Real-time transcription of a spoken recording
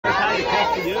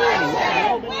When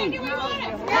do we want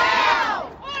it? Now!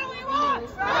 What do we want?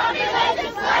 Brumby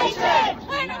legislation!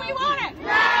 When do we want it?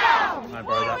 Now! I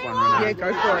borrow that one, Renee. Yeah,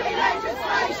 go for it.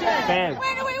 Bam.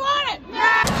 When do we want it?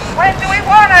 Now! When do we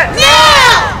want it?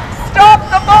 Now! Stop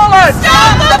the bullets!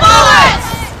 Stop the bullets!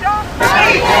 Stop the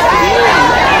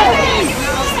bullets!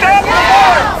 Stop the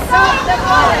bullets! Stop the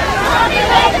bullets! Brumby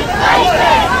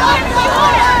legislation! When do we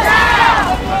want it?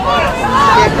 Now!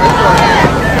 Yeah, go for it.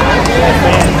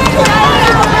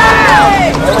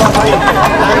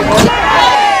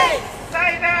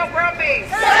 Save our Brumbies!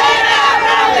 Save our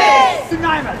Brumbies!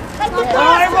 Name it.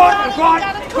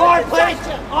 God, please,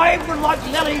 I would like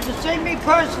Lily to see me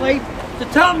personally to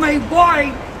tell me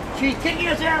why she's kicking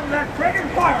us out of that friggin'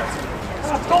 forest.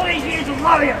 After all these years of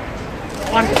loving it.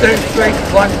 1, 2, 3,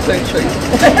 1, 2, 3.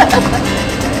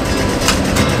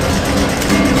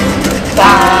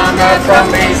 Farmer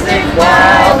Brumbies live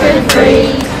wild and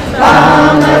free.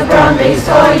 Farmer Brumbies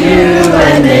for you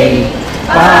and me.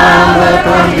 Farmer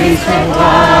Brumbies live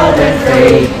wild and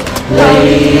free.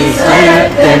 Please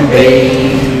let them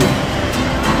be.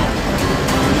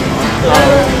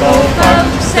 Local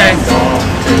folks stand off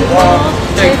to war,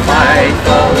 to fight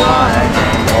for one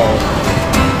and all.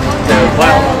 The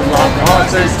well-loved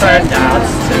horses turned out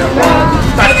to run,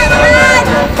 but the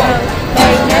foe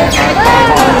they never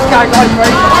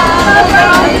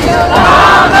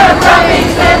Farmer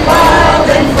Brumbies live wild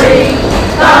and free.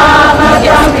 Farmer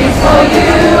Brumbies for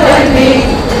you and me.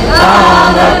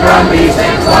 Farmer Brumbies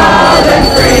live wild and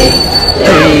free.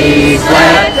 Please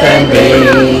let them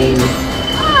be.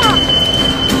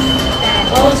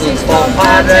 Horses for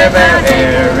part of our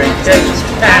heritage,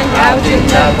 and out in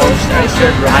the bush they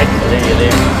should rightfully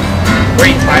live.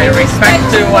 We pay respect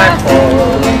to our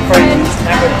fallen friends,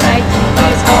 and protect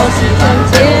those horses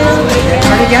until we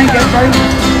end.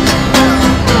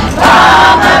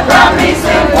 Farmer Brumbies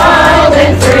live wild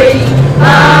and free.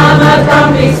 Farmer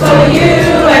Brumbies for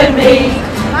you and me.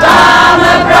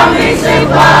 Farmer Brumbies live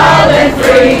wild and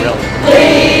free.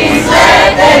 Please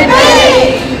let them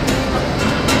be.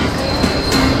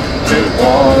 To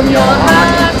warm your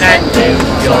heart and live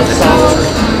your soul,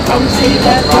 come see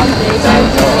the Brumbies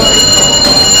enjoy.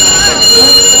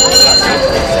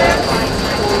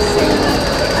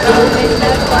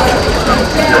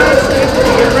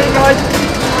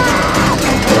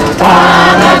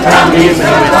 Farmer Brumbies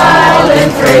live wild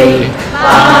and free.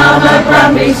 Farmer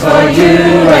Brumbies for you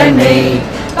and me.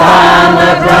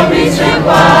 Farmer Brumbies live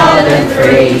wild and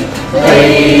free.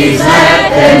 Please let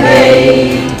them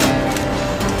be.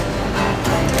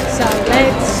 So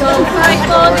let's all fight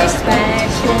for this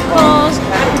special cause,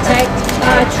 protect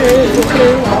our true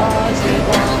blue Aussie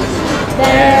ones.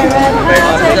 They're a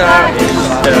part of our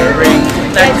history.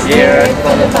 Let's hear it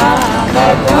for the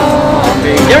Farmer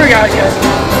Brumbies. Here we go again.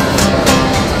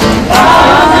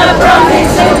 Farmer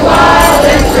Brumbies live wild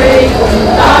and free.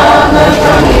 Farmer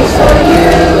Brumbies for you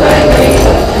and me.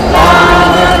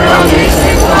 Farmer Brumbies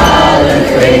live wild and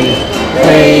free.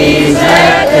 Please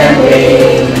let them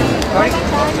be.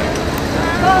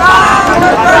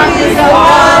 Farmer Brumbies live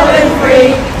wild and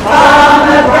free.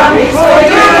 Farmer Brumbies for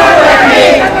you and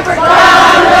me.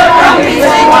 Farmer Brumbies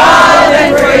live wild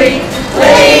and free.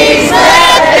 Please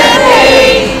let them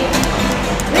be.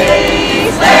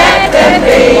 Please let them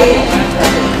be.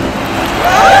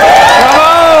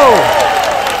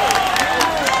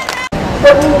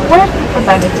 That will work with the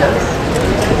managers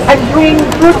and bring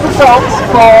good results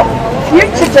for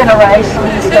future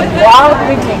generations of wild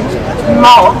living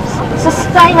mobs,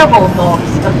 sustainable mobs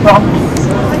of Brumbies.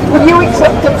 Will you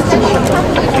accept the petition?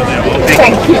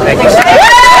 Thank you.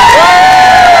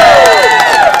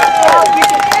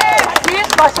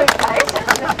 Here's my suitcase.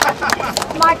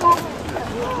 Michael,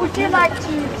 would you like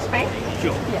to speak?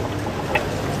 Sure. Yeah.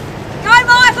 Go,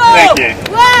 Michael! Thank you.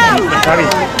 Wow! Maybe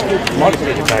might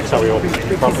get it back so we all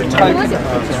properly know how we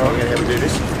do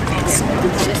this.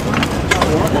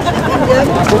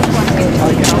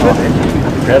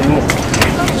 Grab them all.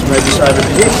 Let's move this over to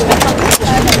here.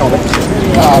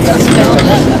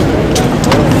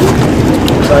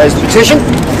 So there's the petition.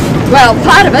 Well,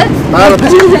 part of it. Part of the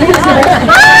petition.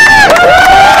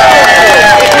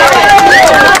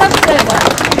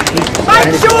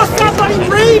 Make sure somebody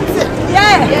reads it.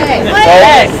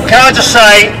 Well, can I just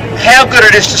say how good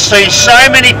it is to see so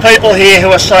many people here who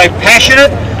are so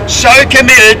passionate, so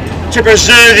committed to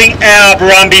preserving our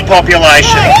Brumby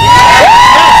population.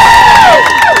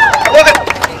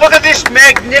 Look at this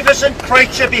magnificent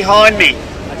creature behind me.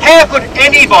 How could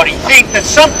anybody think that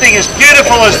something as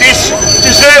beautiful as this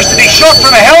deserves to be shot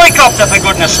from a helicopter, for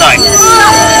goodness sake?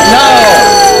 No!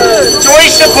 Do we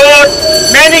support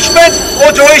management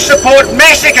or do we support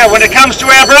massacre when it comes to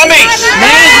our Brumbies?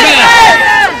 Management!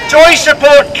 Do we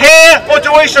support care or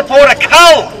do we support a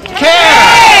cull?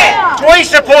 Care! Do we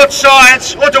support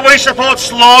science or do we support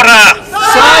slaughter?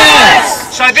 Science!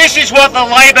 So this is what the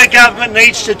Labor government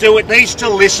needs to do. It needs to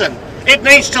listen. It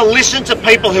needs to listen to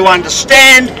people who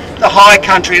understand the high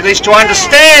country. It needs to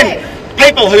understand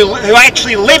people who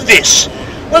actually live this.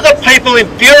 Look at people in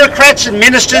bureaucrats and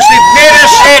ministers who've never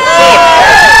set foot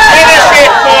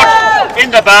in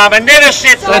the Barmer, never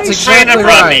set foot in Santa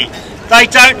Brumby. They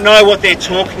don't know what they're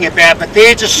talking about, but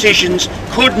their decisions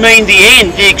could mean the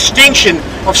end, the extinction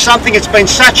of something that's been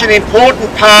such an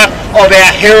important part of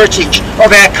our heritage,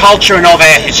 of our culture and of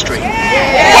our history.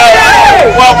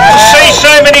 Well, to see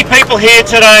so many people here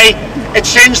today, it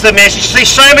sends the message. To see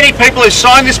so many people who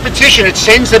signed this petition, it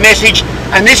sends the message,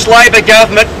 and this Labor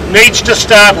government needs to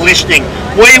start listening.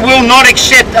 We will not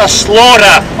accept a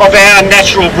slaughter of our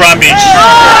natural Brumbies.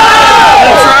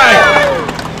 That's right.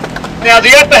 Now,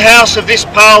 the upper house of this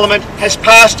parliament has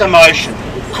passed a motion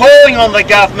calling on the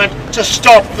government to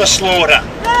stop the slaughter.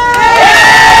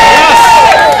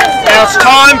 Now, it's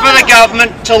time for the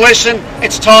government to listen.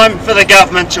 It's time for the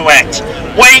government to act.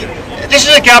 This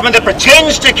is a government that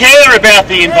pretends to care about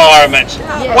the environment.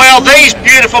 Well, these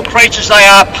beautiful creatures, they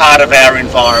are part of our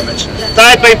environment.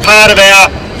 They've been part of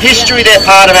our history, they're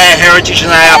part of our heritage,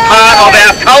 and they are part of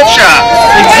our culture.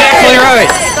 Exactly right.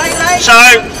 So,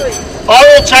 I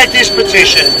will take this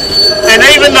petition, and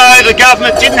even though the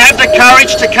government didn't have the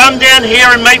courage to come down here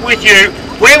and meet with you,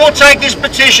 we will take this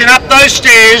petition up those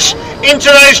stairs, into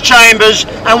those chambers,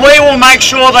 and we will make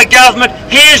sure the government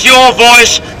hears your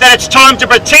voice that it's time to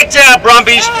protect our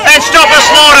Brumbies and stop the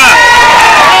slaughter.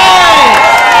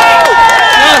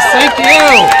 Yes, thank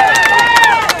you.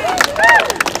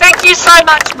 Thank you so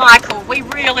much, Michael. We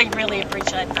really, really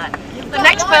appreciate that. The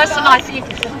next person I think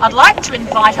I'd like to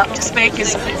invite up to speak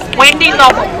is Wendy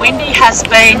Lovell. Wendy has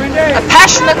been a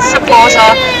passionate supporter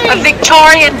of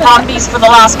Victorian Brumbies for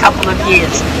the last couple of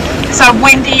years. So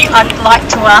Wendy, I'd like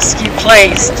to ask you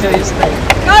please to speak.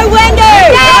 Go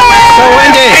Wendy! Go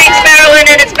Wendy! Thanks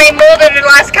Marilyn, and it's been more than the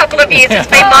last couple of years.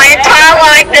 It's been my entire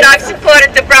life that I've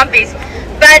supported the Brumbies.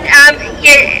 But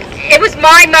it was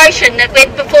my motion that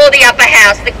went before the upper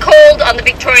house that called on the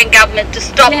Victorian government to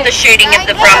stop the shooting of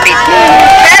the Brumbies.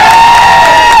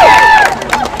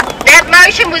 That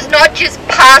motion was not just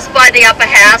passed by the upper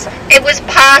house, it was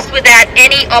passed without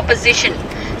any opposition.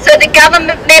 So the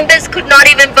government members could not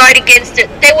even vote against it.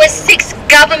 There were 6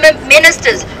 government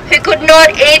ministers who could not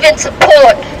even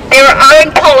support their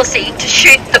own policy to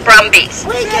shoot the Brumbies.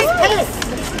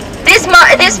 This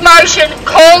motion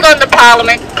called on the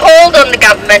Parliament, called on the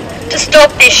government to stop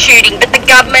this shooting, but the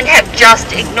government have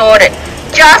just ignored it.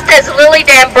 Just as Lily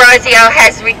D'Ambrosio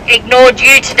has ignored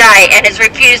you today and has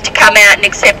refused to come out and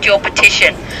accept your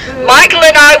petition. Michael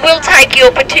and I will take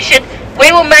your petition.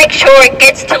 We will make sure it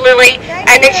gets to Lily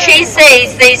and that she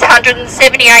sees these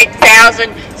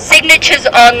 178,000 signatures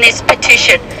on this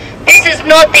petition. This is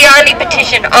not the only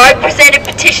petition. I've presented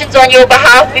petitions on your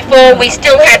behalf before. We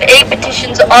still have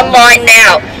e-petitions online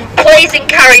now. Please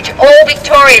encourage all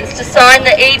Victorians to sign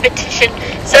the e-petition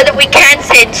so that we can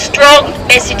send strong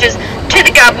messages to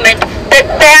the government that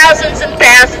thousands and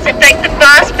thousands, in fact the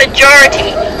vast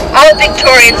majority of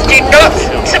Victorians do not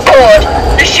support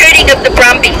the shooting of the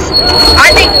Brumbies. I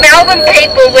think Melbourne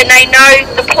people, when they know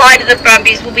the plight of the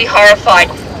Brumbies, will be horrified.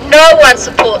 No one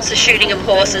supports the shooting of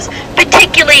horses,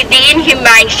 particularly the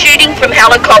inhumane shooting from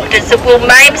helicopters that will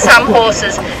maim some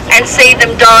horses and see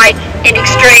them die in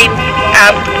extreme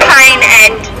pain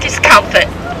and discomfort.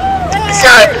 So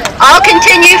I'll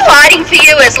continue fighting for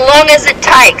you as long as it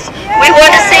takes. We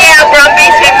want to see our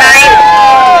Brumbies remain.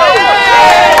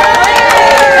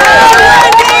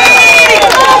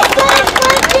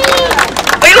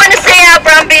 We want to see our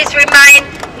Brumbies remain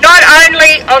not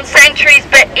only on sanctuaries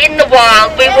but in the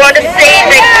wild. We want to see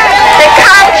the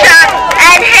culture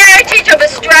and heritage of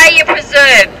Australia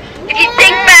preserved. If you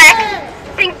think back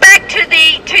to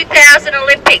the 2000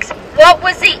 Olympics, what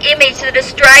was the image that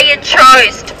Australia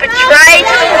chose to portray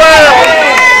to the world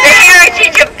the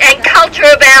heritage and culture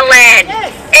of our land?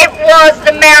 It was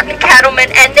the mountain cattlemen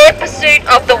and their pursuit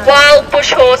of the wild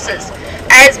bush horses.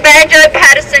 As Banjo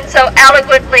Patterson so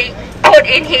eloquently put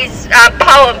in his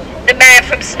poem, The Man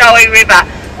from Snowy River.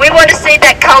 We want to see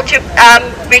that culture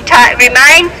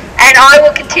remain, and I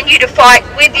will continue to fight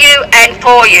with you and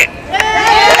for you.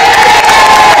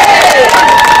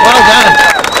 Well done.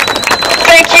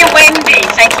 Thank you, Wendy.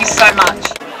 Thank you so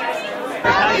much. Yeah,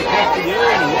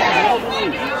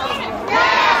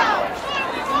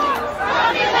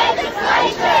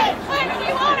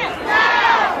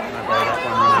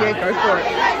 go for it.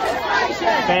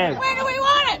 When do we want